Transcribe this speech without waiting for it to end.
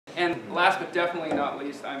And last but definitely not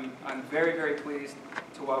least, I'm very, very pleased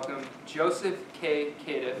to welcome Joseph K.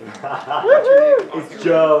 Cadiff. What's your name? It's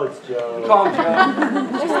Joe, it's Joe. You call him Joe.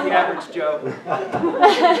 It's just the average Joe.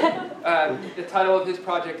 The title of his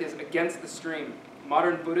project is Against the Stream,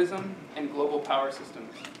 Modern Buddhism and Global Power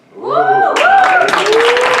Systems. Woo!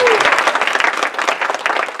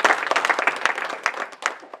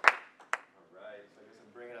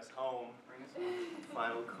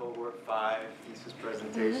 Final cohort 5 thesis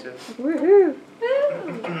presentation. Woohoo!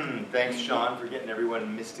 Thanks, Sean, for getting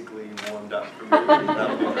everyone mystically warmed up for me.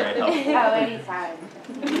 That'll be very helpful. Oh, anytime.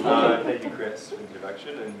 Thank you, Chris, for the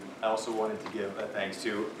introduction. And I also wanted to give a thanks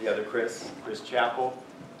to the other Chris Chappell,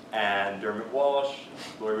 and Dermot Walsh,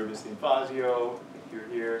 Lori Rubenstein-Fazio, if you're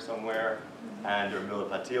here somewhere, and Urmila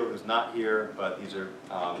Patil, who's not here, but these are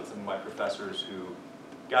some of my professors who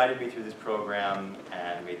guided me through this program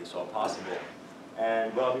and made this all possible.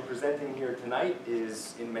 And what I'll be presenting here tonight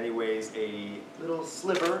is, in many ways, a little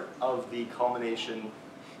sliver of the culmination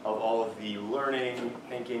of all of the learning,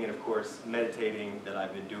 thinking, and of course, meditating that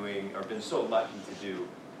I've been doing, or been so lucky to do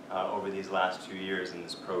over these last 2 years in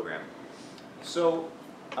this program. So,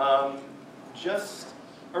 just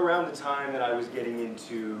around the time that I was getting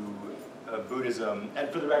into Buddhism, and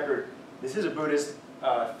for the record, this is a Buddhist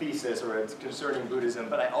thesis, or it's concerning Buddhism,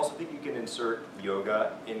 but I also think you can insert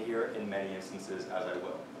yoga in here in many instances, as I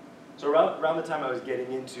will. So around the time I was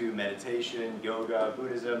getting into meditation, yoga,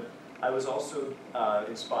 Buddhism, I was also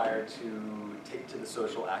inspired to take to the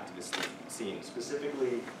social activist scene,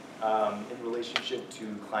 specifically in relationship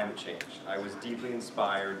to climate change. I was deeply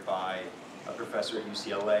inspired by a professor at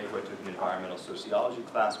UCLA who I took an environmental sociology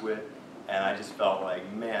class with, and I just felt like,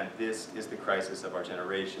 man, this is the crisis of our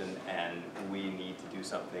generation, and we need to do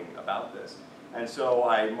something about this. And so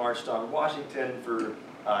I marched on Washington for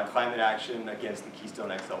climate action against the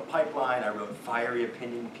Keystone XL pipeline. I wrote fiery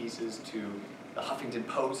opinion pieces to the Huffington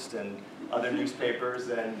Post and other newspapers,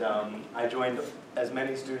 and I joined as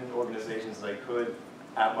many student organizations as I could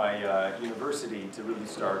at my university to really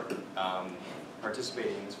start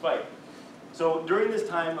participating in this fight. So during this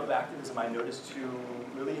time of activism, I noticed 2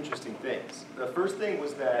 really interesting things. The first thing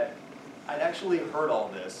was that I'd actually heard all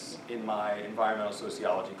this in my environmental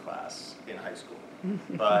sociology class in high school.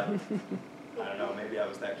 But I don't know, maybe I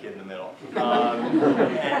was that kid in the middle.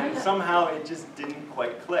 And somehow it just didn't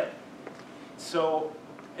quite click. So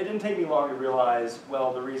it didn't take me long to realize,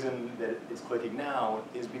 well, the reason that it's clicking now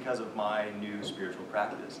is because of my new spiritual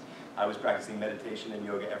practice. I was practicing meditation and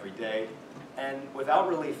yoga every day, and without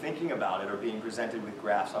really thinking about it or being presented with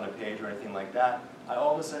graphs on a page or anything like that, I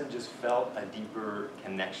all of a sudden just felt a deeper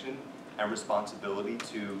connection and responsibility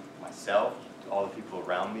to myself, to all the people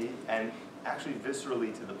around me, and actually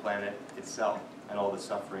viscerally to the planet itself and all the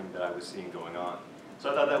suffering that I was seeing going on. So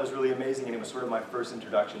I thought that was really amazing, and it was sort of my first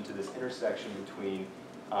introduction to this intersection between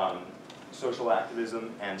social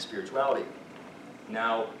activism and spirituality.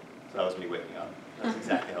 Now, so that was me waking up. That's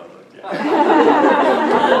exactly how it looked, yeah.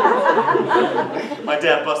 My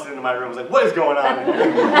dad busted into my room and was like, what is going on here?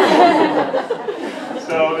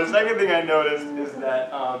 So the second thing I noticed is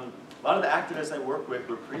that a lot of the activists I work with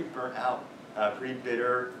were pretty burnt out, pretty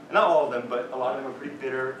bitter. Not all of them, but a lot of them were pretty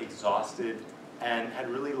bitter, exhausted, and had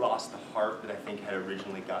really lost the heart that I think had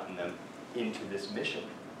originally gotten them into this mission.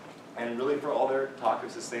 And really, for all their talk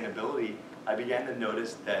of sustainability, I began to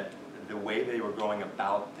notice that the way they were going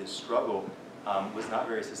about this struggle was not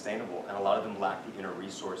very sustainable, and a lot of them lacked the inner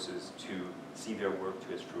resources to see their work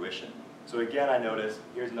to its fruition. So again, I noticed,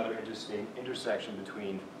 here's another interesting intersection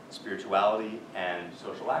between spirituality and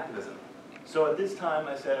social activism. So at this time,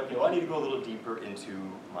 I said, okay, well, I need to go a little deeper into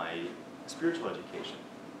my spiritual education.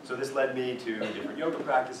 So this led me to different yoga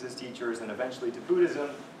practices, teachers, and eventually to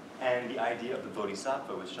Buddhism, and the idea of the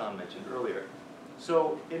bodhisattva, which Sean mentioned earlier.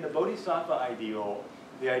 So in the bodhisattva ideal,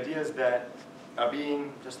 the idea is that a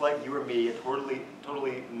being just like you or me, a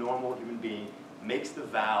totally normal human being, makes the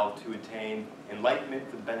vow to attain enlightenment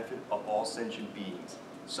for the benefit of all sentient beings,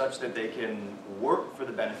 such that they can work for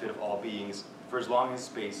the benefit of all beings for as long as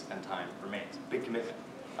space and time remains. Big commitment,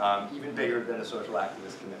 even bigger than a social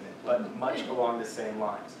activist commitment, but much along the same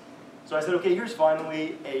lines. So I said, okay, here's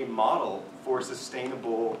finally a model for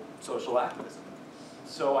sustainable social activism.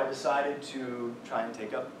 So I decided to try and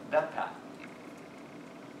take up that path.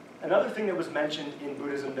 Another thing that was mentioned in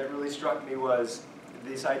Buddhism that really struck me was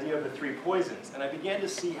this idea of the 3 poisons. And I began to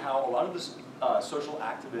see how a lot of the social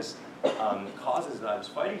activist causes that I was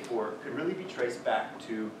fighting for could really be traced back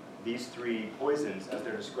to these 3 poisons as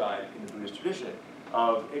they're described in the Buddhist tradition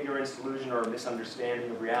of ignorance, delusion, or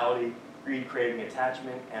misunderstanding of reality, greed, craving,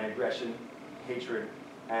 attachment, and aggression, hatred,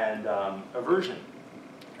 and aversion.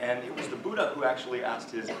 And it was the Buddha who actually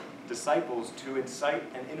asked his disciples to incite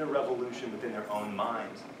an inner revolution within their own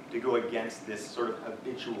minds, to go against this sort of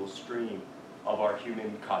habitual stream of our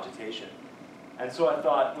human cogitation. And so I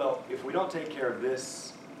thought, well, if we don't take care of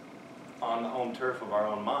this on the home turf of our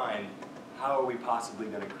own mind, how are we possibly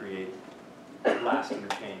going to create lasting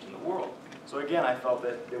change in the world? So again, I felt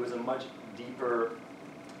that there was a much deeper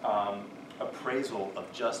appraisal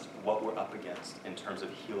of just what we're up against in terms of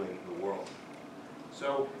healing the world.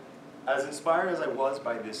 So as inspired as I was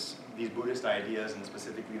by these Buddhist ideas, and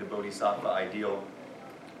specifically the Bodhisattva ideal,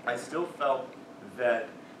 I still felt that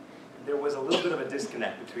there was a little bit of a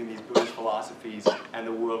disconnect between these Buddhist philosophies and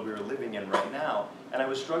the world we were living in right now. And I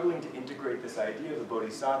was struggling to integrate this idea of the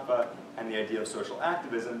Bodhisattva and the idea of social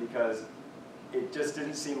activism, because it just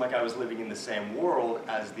didn't seem like I was living in the same world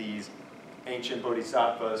as these ancient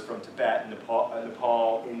bodhisattvas from Tibet,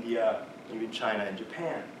 Nepal, India, even China and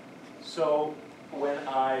Japan. So when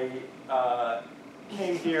I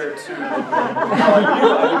came here to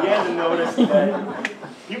I began to notice that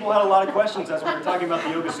people had a lot of questions as we were talking about the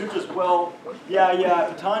Yoga Sutras. Well, yeah,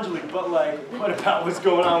 Patanjali, but like, what about what's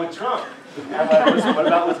going on with Trump? And like, what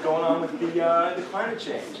about what's going on with the climate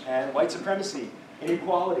change and white supremacy,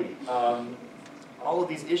 inequality, all of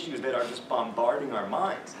these issues that are just bombarding our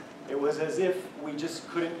minds? It was as if we just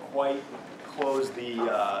couldn't quite close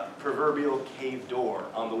the proverbial cave door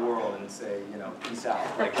on the world and say, you know, peace out,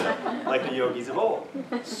 like the yogis of old.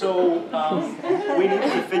 So we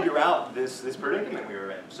needed to figure out this predicament we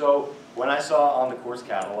were in. So when I saw on the course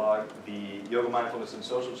catalog the Yoga, Mindfulness, and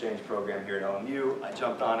Social Change program here at LMU, I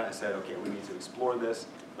jumped on it. I said, okay, we need to explore this.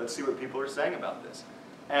 Let's see what people are saying about this.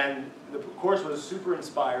 And the course was super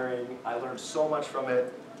inspiring. I learned so much from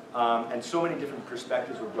it. And so many different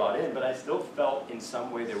perspectives were brought in, but I still felt in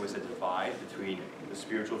some way there was a divide between the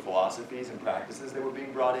spiritual philosophies and practices that were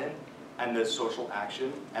being brought in and the social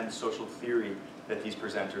action and the social theory that these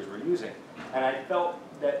presenters were using. And I felt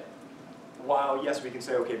that while, yes, we can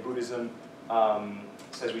say, okay, Buddhism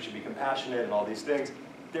says we should be compassionate and all these things,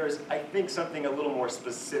 there is, I think, something a little more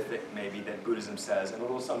specific maybe that Buddhism says, and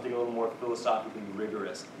something a little more philosophically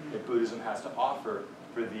rigorous that Buddhism has to offer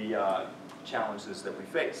for the challenges that we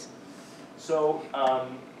face. So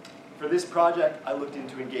for this project, I looked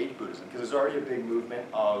into engaged Buddhism, because there's already a big movement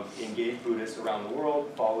of engaged Buddhists around the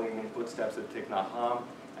world, following in the footsteps of Thich Nhat Hanh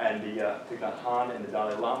and the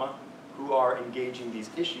Dalai Lama, who are engaging these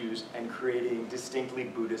issues and creating distinctly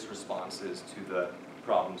Buddhist responses to the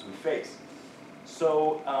problems we face.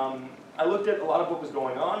 So I looked at a lot of what was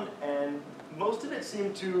going on, and most of it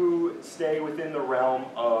seemed to stay within the realm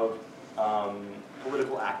of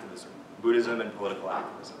political activism. Buddhism and political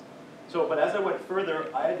activism. So, but as I went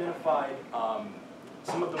further, I identified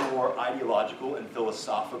some of the more ideological and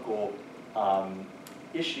philosophical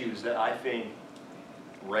issues that I think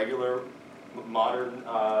regular, modern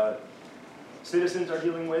citizens are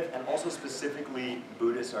dealing with, and also specifically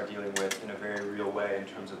Buddhists are dealing with in a very real way in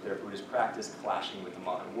terms of their Buddhist practice clashing with the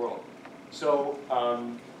modern world. So,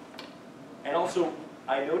 and also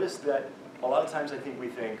I noticed that a lot of times I think we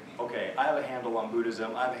think, okay, I have a handle on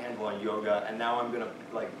Buddhism, I have a handle on yoga, and now I'm going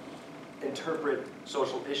to interpret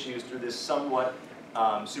social issues through this somewhat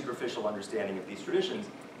superficial understanding of these traditions.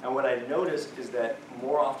 And what I noticed is that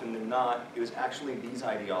more often than not, it was actually these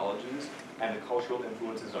ideologies and the cultural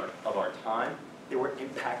influences of our time that were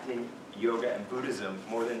impacting yoga and Buddhism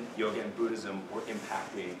more than yoga and Buddhism were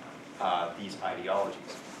impacting these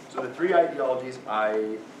ideologies. So the three ideologies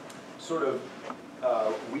I sort of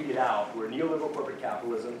weeded out were neoliberal corporate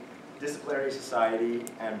capitalism, disciplinary society,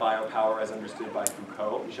 and biopower as understood by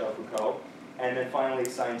Foucault, Michel Foucault, and then finally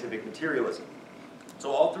scientific materialism.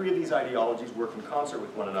 So all three of these ideologies work in concert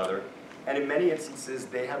with one another, and in many instances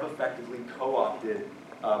they have effectively co-opted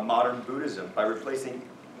modern Buddhism by replacing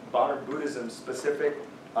modern Buddhism's specific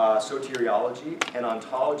soteriology and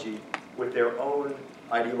ontology with their own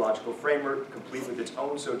ideological framework, complete with its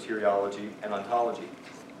own soteriology and ontology.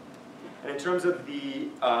 And in terms of the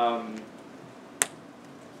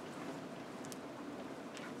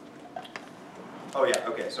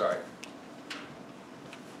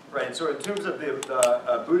Right, so in terms of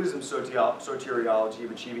the Buddhism soteriology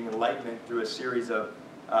of achieving enlightenment through a series of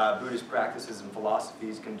Buddhist practices and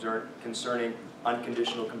philosophies concerning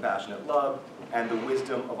unconditional compassionate love and the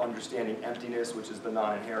wisdom of understanding emptiness, which is the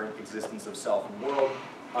non-inherent existence of self and world,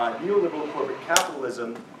 neoliberal corporate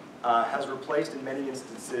capitalism has replaced in many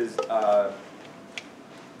instances the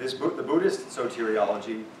Buddhist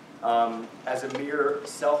soteriology as a mere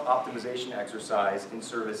self-optimization exercise in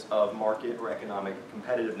service of market or economic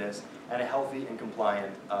competitiveness and a healthy and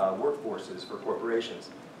compliant workforces for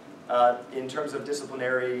corporations. In terms of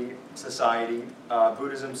disciplinary society,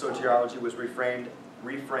 Buddhism soteriology was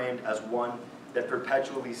reframed as one that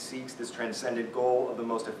perpetually seeks this transcendent goal of the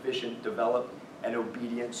most efficient, developed, and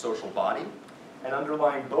obedient social body. And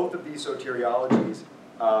underlying both of these soteriologies,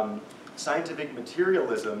 scientific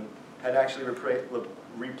materialism had actually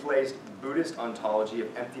replaced Buddhist ontology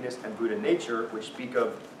of emptiness and Buddha nature, which speak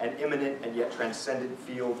of an immanent and yet transcendent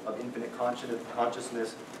field of infinite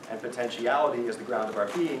consciousness and potentiality as the ground of our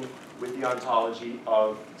being, with the ontology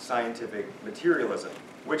of scientific materialism,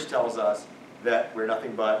 which tells us that we're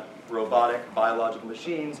nothing but robotic biological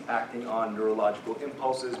machines acting on neurological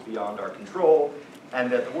impulses beyond our control, and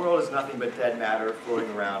that the world is nothing but dead matter floating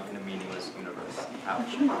around in a meaningless universe.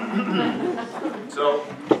 Ouch. So,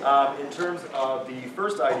 in terms of the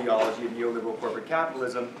first ideology of neoliberal corporate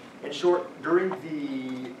capitalism, in short, during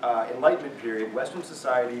the Enlightenment period, Western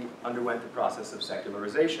society underwent the process of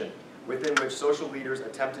secularization, within which social leaders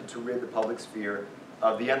attempted to rid the public sphere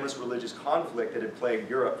of the endless religious conflict that had plagued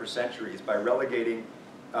Europe for centuries by relegating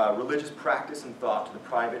religious practice and thought to the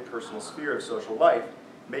private, personal sphere of social life,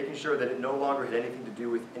 making sure that it no longer had anything to do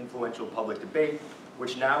with influential public debate,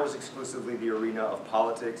 which now was exclusively the arena of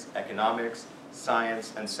politics, economics,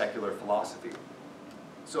 science, and secular philosophy.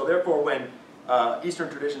 So therefore, when Eastern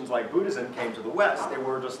traditions like Buddhism came to the West, they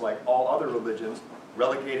were, just like all other religions,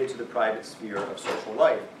 relegated to the private sphere of social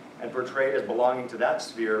life, and portrayed as belonging to that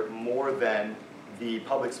sphere more than the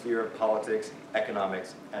public sphere of politics,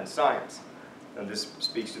 economics, and science. And this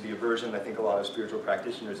speaks to the aversion I think a lot of spiritual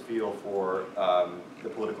practitioners feel for the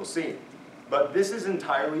political scene. But this is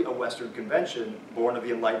entirely a Western convention born of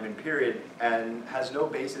the Enlightenment period and has no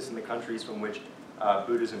basis in the countries from which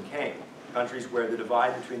Buddhism came. Countries where the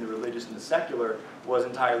divide between the religious and the secular was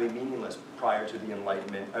entirely meaningless prior to the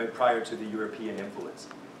Enlightenment, prior to the European influence.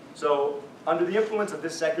 So under the influence of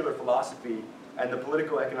this secular philosophy and the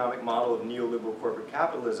political-economic model of neoliberal corporate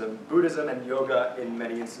capitalism, Buddhism and yoga, in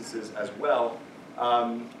many instances as well,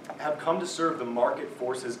 have come to serve the market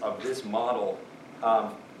forces of this model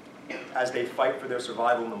as they fight for their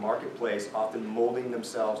survival in the marketplace, often molding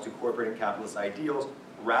themselves to corporate and capitalist ideals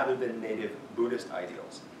rather than native Buddhist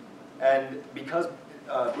ideals. And because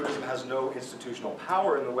Buddhism has no institutional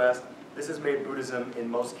power in the West, this has made Buddhism, in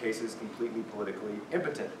most cases, completely politically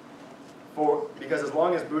impotent. Because as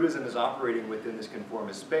long as Buddhism is operating within this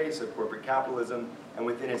conformist space of corporate capitalism and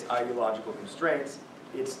within its ideological constraints,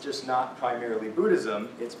 it's just not primarily Buddhism,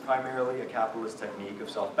 it's primarily a capitalist technique of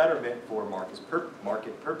self-betterment for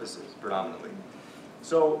market purposes, predominantly.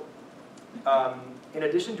 So, in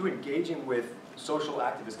addition to engaging with social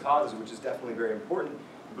activist causes, which is definitely very important,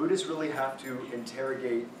 Buddhists really have to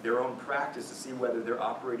interrogate their own practice to see whether they're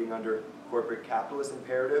operating under corporate capitalist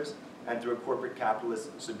imperatives and through a corporate capitalist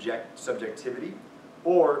subjectivity,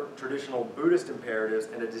 or traditional Buddhist imperatives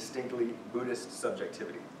and a distinctly Buddhist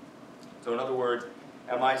subjectivity. So in other words,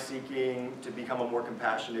 am I seeking to become a more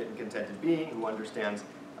compassionate and contented being who understands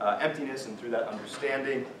emptiness and through that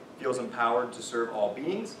understanding feels empowered to serve all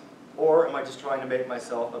beings? Or am I just trying to make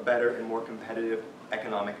myself a better and more competitive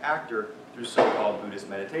economic actor through so-called Buddhist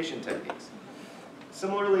meditation techniques?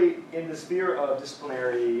 Similarly, in the sphere of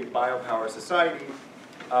disciplinary biopower society,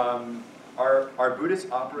 are Buddhists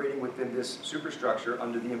operating within this superstructure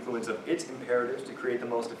under the influence of its imperatives to create the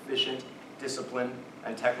most efficient, disciplined,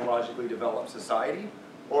 and technologically developed society?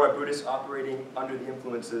 Or are Buddhists operating under the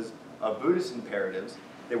influences of Buddhist imperatives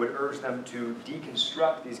that would urge them to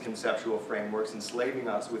deconstruct these conceptual frameworks, enslaving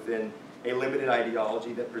us within a limited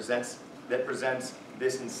ideology that presents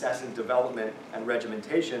this incessant development and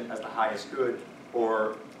regimentation as the highest good,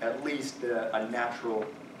 or at least a natural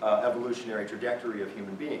evolutionary trajectory of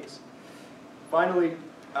human beings? Finally,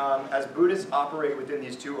 as Buddhists operate within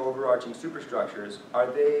these two overarching superstructures, are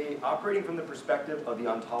they operating from the perspective of the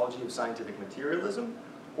ontology of scientific materialism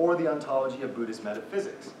or the ontology of Buddhist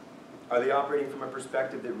metaphysics? Are they operating from a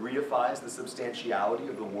perspective that reifies the substantiality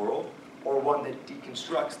of the world or one that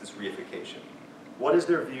deconstructs this reification? What is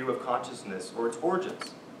their view of consciousness or its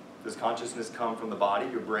origins? Does consciousness come from the body,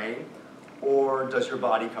 your brain, or does your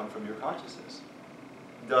body come from your consciousness?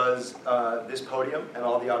 Does this podium and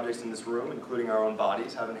all the objects in this room, including our own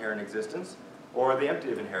bodies, have inherent existence, or are they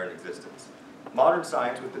empty of inherent existence? Modern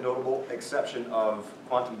science, with the notable exception of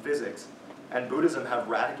quantum physics, and Buddhism have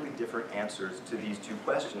radically different answers to these two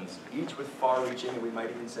questions, each with far-reaching, and we might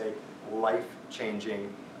even say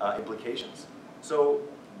life-changing implications. So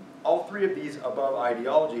all three of these above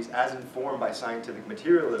ideologies, as informed by scientific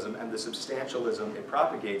materialism and the substantialism it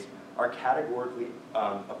propagates, are categorically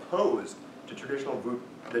opposed to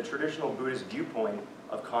the traditional Buddhist viewpoint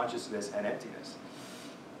of consciousness and emptiness.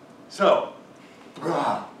 So,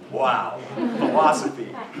 Wow,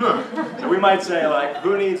 philosophy. We might say, like,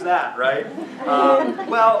 who needs that, right?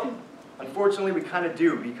 Well, unfortunately, we kind of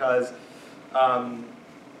do, because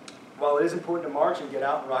while it is important to march and get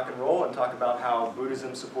out and rock and roll and talk about how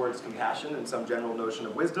Buddhism supports compassion and some general notion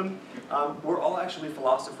of wisdom, we're all actually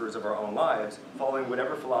philosophers of our own lives, following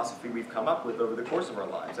whatever philosophy we've come up with over the course of our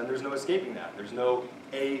lives. And there's no escaping that. There's no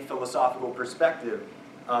philosophical perspective.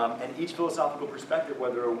 And each philosophical perspective,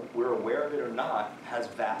 whether we're aware of it or not, has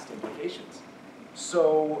vast implications.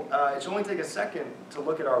 So it should only take a second to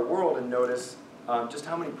look at our world and notice just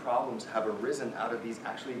how many problems have arisen out of these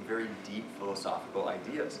actually very deep philosophical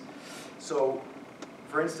ideas. So,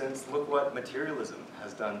 for instance, look what materialism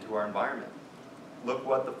has done to our environment. Look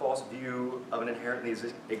what the false view of an inherently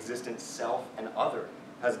existent self and other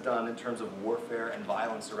has done in terms of warfare and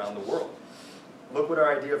violence around the world. Look what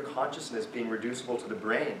our idea of consciousness being reducible to the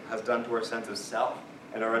brain has done to our sense of self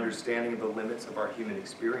and our understanding of the limits of our human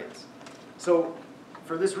experience. So,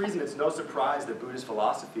 for this reason, it's no surprise that Buddhist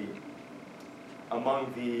philosophy,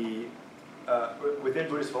 within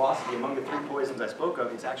Buddhist philosophy, among the three poisons I spoke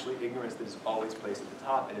of, it's actually ignorance that is always placed at the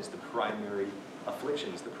top, and it's the primary affliction,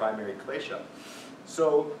 it's the primary klesha.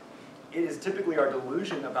 So it is typically our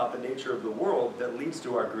delusion about the nature of the world that leads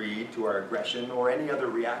to our greed, to our aggression, or any other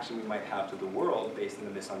reaction we might have to the world based on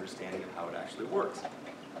the misunderstanding of how it actually works.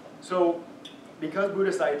 So because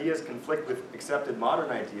Buddhist ideas conflict with accepted modern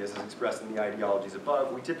ideas as expressed in the ideologies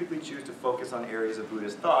above, we typically choose to focus on areas of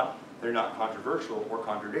Buddhist thought that are not controversial or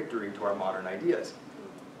contradictory to our modern ideas.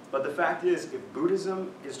 But the fact is, if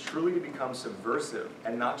Buddhism is truly to become subversive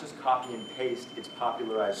and not just copy and paste its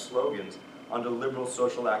popularized slogans onto liberal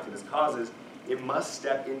social activist causes, it must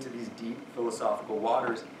step into these deep philosophical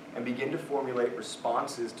waters and begin to formulate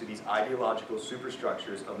responses to these ideological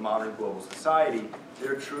superstructures of modern global society that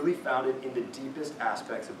are truly founded in the deepest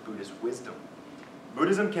aspects of Buddhist wisdom.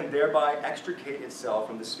 Buddhism can thereby extricate itself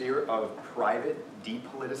from the sphere of private,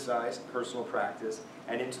 depoliticized personal practice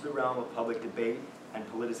and into the realm of public debate and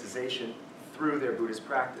politicization through their Buddhist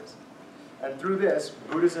practice. And through this,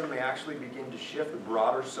 Buddhism may actually begin to shift the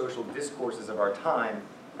broader social discourses of our time,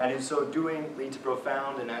 and in so doing lead to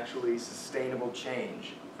profound and actually sustainable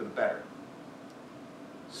change for the better.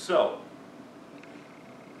 So,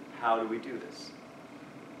 how do we do this?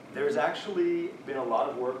 There's actually been a lot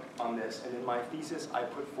of work on this, and in my thesis I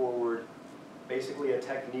put forward basically a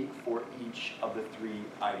technique for each of the three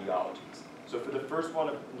ideologies. So for the first one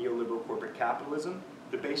of neoliberal corporate capitalism,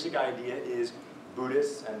 the basic idea is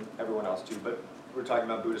Buddhists, and everyone else too, but we're talking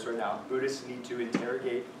about Buddhists right now, Buddhists need to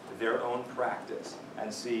interrogate their own practice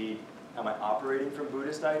and see, am I operating from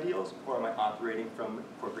Buddhist ideals or am I operating from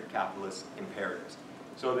corporate capitalist imperatives?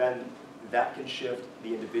 So then that can shift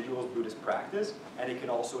the individual's Buddhist practice, and it can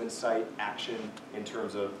also incite action in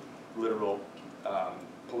terms of literal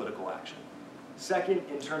political action. Second,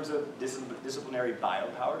 in terms of disciplinary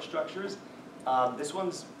biopower structures, this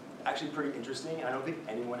one's actually pretty interesting, and I don't think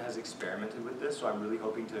anyone has experimented with this, so I'm really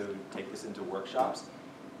hoping to take this into workshops.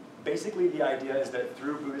 Basically, the idea is that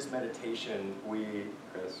through Buddhist meditation,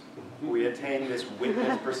 we attain this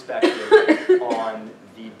witness perspective on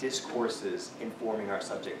the discourses informing our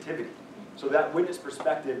subjectivity. So that witness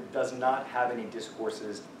perspective does not have any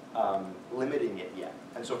discourses limiting it yet.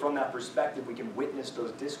 And so from that perspective, we can witness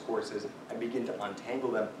those discourses and begin to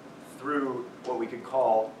untangle them through what we could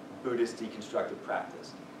call Buddhist deconstructive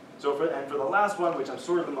practice. So for the last one, which I'm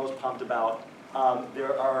sort of the most pumped about,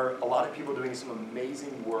 there are a lot of people doing some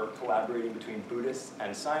amazing work collaborating between Buddhists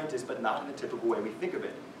and scientists, but not in the typical way we think of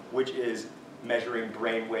it, which is measuring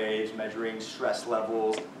brain waves, measuring stress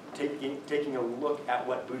levels, taking a look at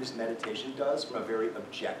what Buddhist meditation does from a very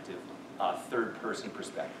objective, third-person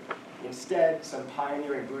perspective. Instead, some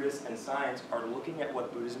pioneering Buddhists and science are looking at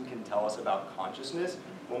what Buddhism can tell us about consciousness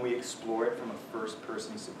when we explore it from a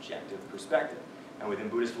first-person subjective perspective. And within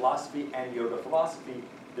Buddhist philosophy and yoga philosophy,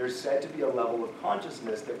 there's said to be a level of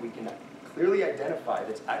consciousness that we can clearly identify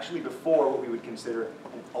that's actually before what we would consider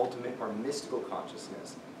an ultimate or mystical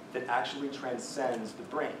consciousness that actually transcends the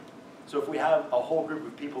brain. So if we have a whole group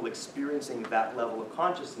of people experiencing that level of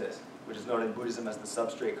consciousness, which is known in Buddhism as the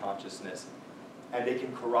substrate consciousness, and they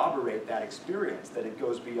can corroborate that experience, that it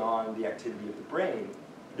goes beyond the activity of the brain,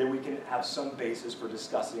 then we can have some basis for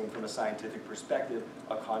discussing from a scientific perspective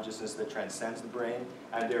a consciousness that transcends the brain,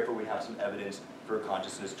 and therefore we have some evidence for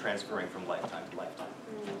consciousness transferring from lifetime to lifetime.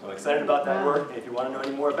 So I'm excited about that work, and if you want to know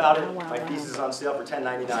any more about it, my thesis is on sale for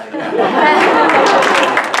 $10.99.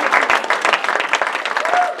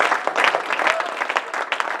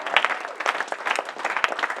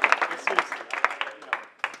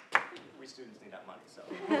 We students need that money, so.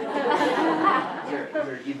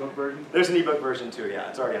 there an ebook version? There's an ebook version too, yeah.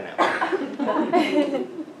 It's already on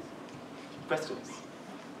Amazon. Questions?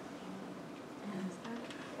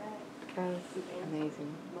 That's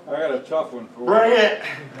amazing. I got a tough one for Bring you. it!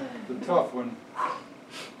 The tough one.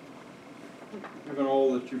 Given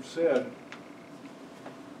all that you've said,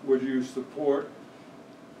 would you support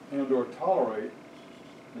and or tolerate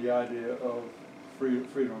the idea of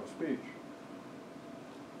freedom of speech?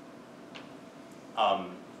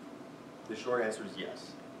 The short answer is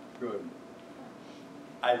yes. Good.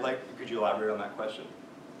 Could you elaborate on that question?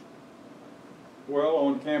 Well,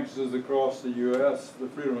 on campuses across the U.S., the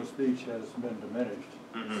freedom of speech has been diminished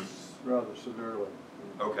rather severely.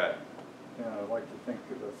 Okay. And I'd like to think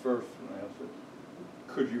of the first answer.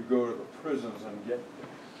 Could you go to the prisons and get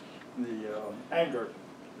the anger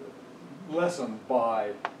lessened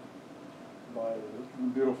by the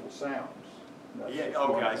beautiful sounds? That's Yeah, just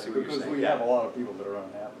okay, one I thing, see what you're because saying, we yeah. have a lot of people that are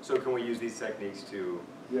unhappy. So can we use these techniques to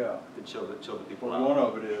chill the people Well, out? one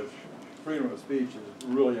of it is freedom of speech is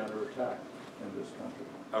really under attack in this country.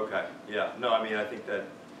 Okay, yeah. No, I mean, I think that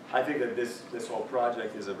this whole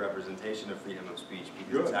project is a representation of freedom of speech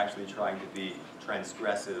because it's Good. actually trying to be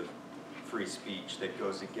transgressive free speech that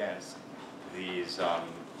goes against these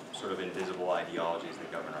sort of invisible ideologies that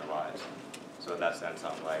govern our lives. So in that sense,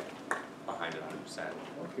 I'm like behind it 100%.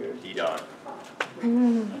 Okay. D-Dog.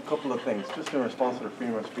 A couple of things, just in response to the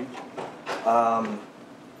freedom of speech.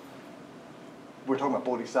 We're talking about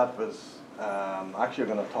bodhisattvas. Actually,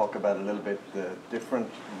 we're going to talk about a little bit the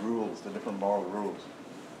different rules, the different moral rules.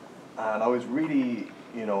 And I was really,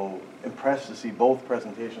 impressed to see both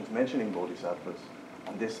presentations mentioning bodhisattvas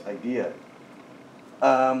and this idea.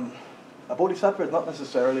 A bodhisattva is not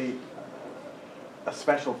necessarily a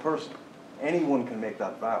special person. Anyone can make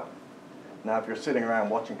that vow. Now, if you're sitting around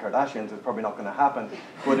watching Kardashians, it's probably not going to happen.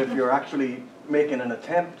 But if you're actually making an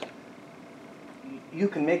attempt, you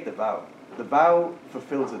can make the vow. The vow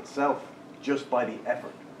fulfills itself just by the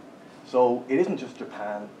effort. So it isn't just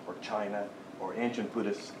Japan or China or ancient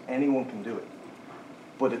Buddhists. Anyone can do it.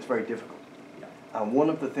 But it's very difficult. And one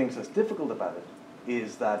of the things that's difficult about it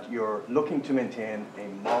is that you're looking to maintain a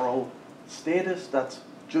moral status that's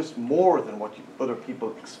just more than what other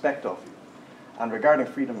people expect of you. And regarding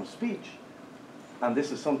freedom of speech, and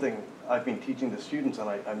this is something I've been teaching the students, and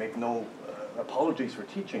I make no apologies for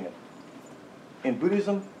teaching it. In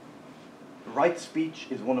Buddhism, right speech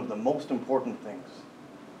is one of the most important things.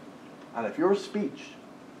 And if your speech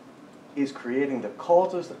is creating the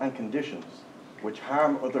causes and conditions which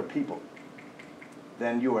harm other people,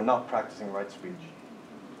 then you are not practicing right speech.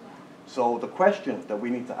 So the question that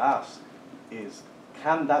we need to ask is,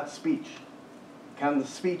 can the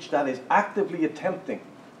speech that is actively attempting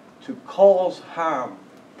to cause harm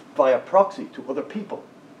via proxy to other people,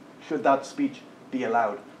 should that speech be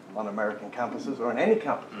allowed on American campuses or on any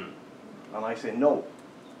campus? And I say no,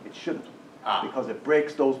 it shouldn't, because it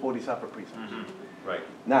breaks those bodhisattva precepts. Right.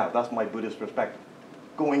 Now, that's my Buddhist perspective.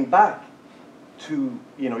 Going back to,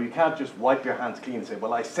 you can't just wipe your hands clean and say,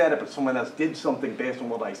 well, I said it, but someone else did something based on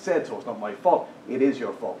what I said, so it's not my fault. It is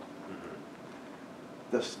your fault.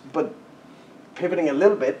 But pivoting a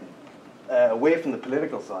little bit away from the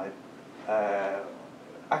political side,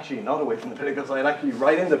 actually not away from the political side, actually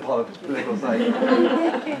right in the political side.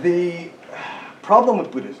 The problem with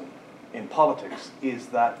Buddhism in politics is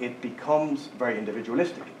that it becomes very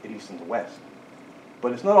individualistic, at least in the West.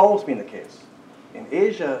 But it's not always been the case. In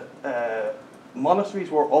Asia, monasteries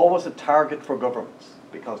were always a target for governments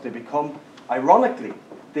because they become, ironically,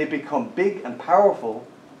 they become big and powerful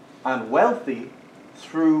and wealthy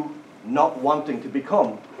through not wanting to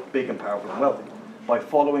become big and powerful and wealthy by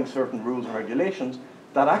following certain rules and regulations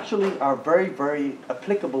that actually are very, very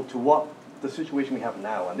applicable to what the situation we have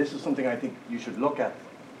now. And this is something I think you should look at.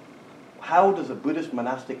 How does a Buddhist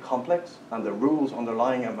monastic complex and the rules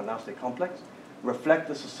underlying a monastic complex reflect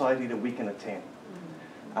the society that we can attain?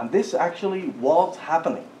 And this actually was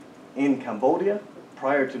happening in Cambodia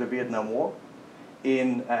prior to the Vietnam War,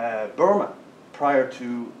 in Burma prior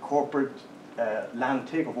to corporate land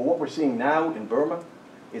takeover. What we're seeing now in Burma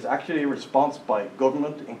is actually a response by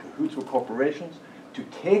government in cahoots with corporations to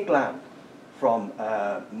take land from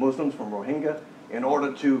Muslims, from Rohingya, in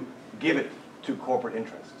order to give it to corporate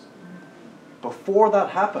interests. Before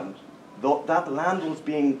that happened, that land was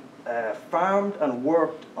being farmed and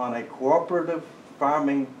worked on a cooperative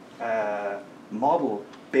farming model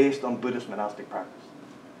based on Buddhist monastic practice.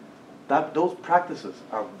 Those practices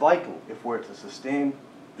are vital if we're to sustain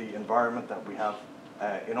the environment that we have,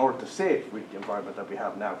 in order to save the environment that we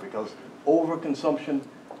have now, because overconsumption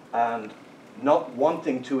and not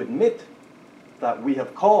wanting to admit that we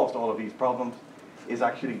have caused all of these problems is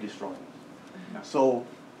actually destroying us. So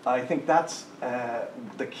I think that's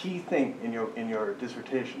the key thing in your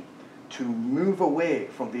dissertation, to move away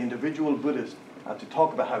from the individual Buddhist and to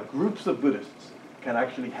talk about how groups of Buddhists can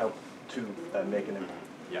actually help to make an impact.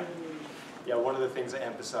 Yeah. Yeah, one of the things I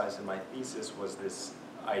emphasized in my thesis was this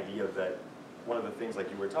idea that one of the things, like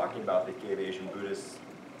you were talking about, that gave Asian Buddhists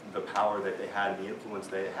the power that they had and the influence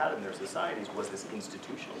they had in their societies was this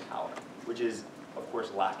institutional power, which is, of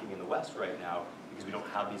course, lacking in the West right now because we don't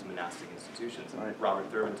have these monastic institutions. Right.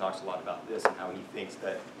 Robert Thurman talks a lot about this and how he thinks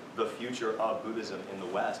that the future of Buddhism in the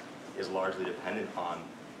West is largely dependent on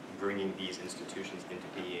bringing these institutions into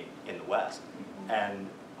being in the West. And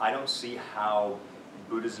I don't see how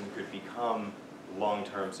Buddhism could become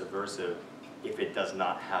long-term subversive if it does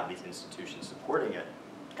not have these institutions supporting it.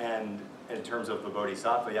 And in terms of the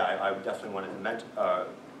Bodhisattva, yeah, I definitely wanted to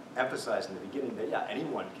emphasize in the beginning that, yeah,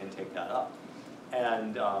 anyone can take that up.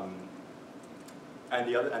 And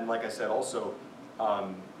like I said, also,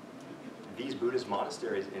 these Buddhist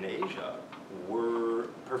monasteries in Asia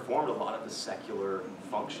performed a lot of the secular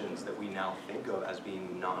functions that we now think of as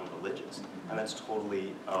being non-religious, and that's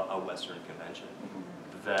totally a Western convention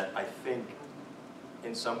that I think,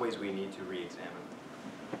 in some ways, we need to re-examine.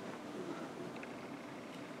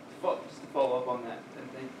 Just to follow up on that, and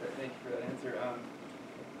thank you for that answer.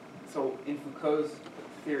 So in Foucault's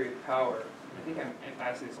theory of power, I think I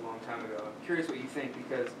asked this a long time ago. I'm curious what you think,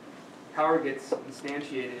 because power gets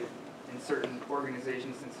instantiated in certain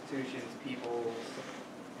organizations, institutions, peoples,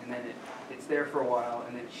 and then it's there for a while,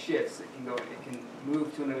 and then it shifts. It can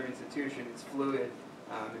move to another institution. It's fluid.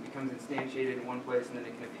 It becomes instantiated in one place, and then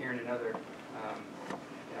it can appear in another.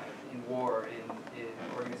 In war, in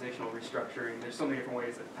organizational restructuring, there's so many different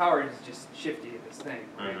ways that power is just shifty in this thing,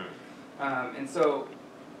 right? Mm-hmm. And so,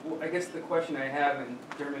 I guess the question I have, and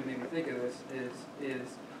Dermot made me think of this,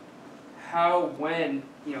 is how, when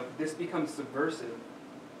this becomes subversive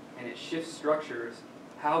and it shifts structures,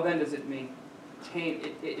 how then does it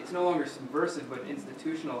maintain? It's no longer subversive, but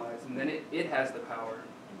institutionalized, and then it has the power.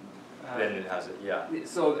 Then it has it, yeah.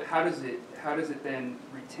 So how does it then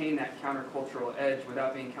retain that countercultural edge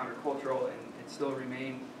without being countercultural and still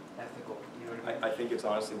remain ethical? You know what I mean? I think it's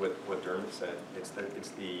honestly what Dermot said.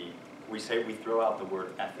 We throw out the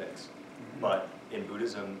word ethics, but in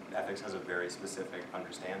Buddhism, ethics has a very specific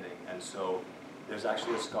understanding. And so there's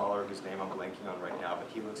actually a scholar whose name I'm blanking on right now, but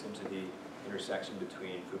he looks into the intersection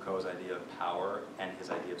between Foucault's idea of power and his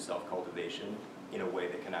idea of self-cultivation in a way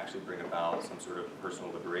that can actually bring about some sort of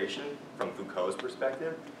personal liberation from Foucault's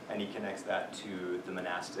perspective, and he connects that to the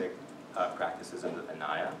monastic practices of the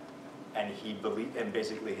Vinaya. And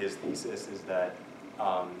basically his thesis is that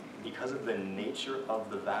because of the nature of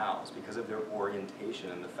the vows, because of their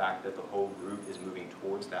orientation and the fact that the whole group is moving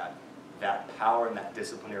towards that power and that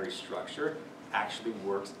disciplinary structure actually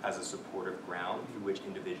works as a supportive ground through which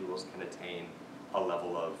individuals can attain a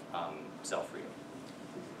level of self-freedom.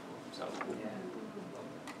 So, yeah.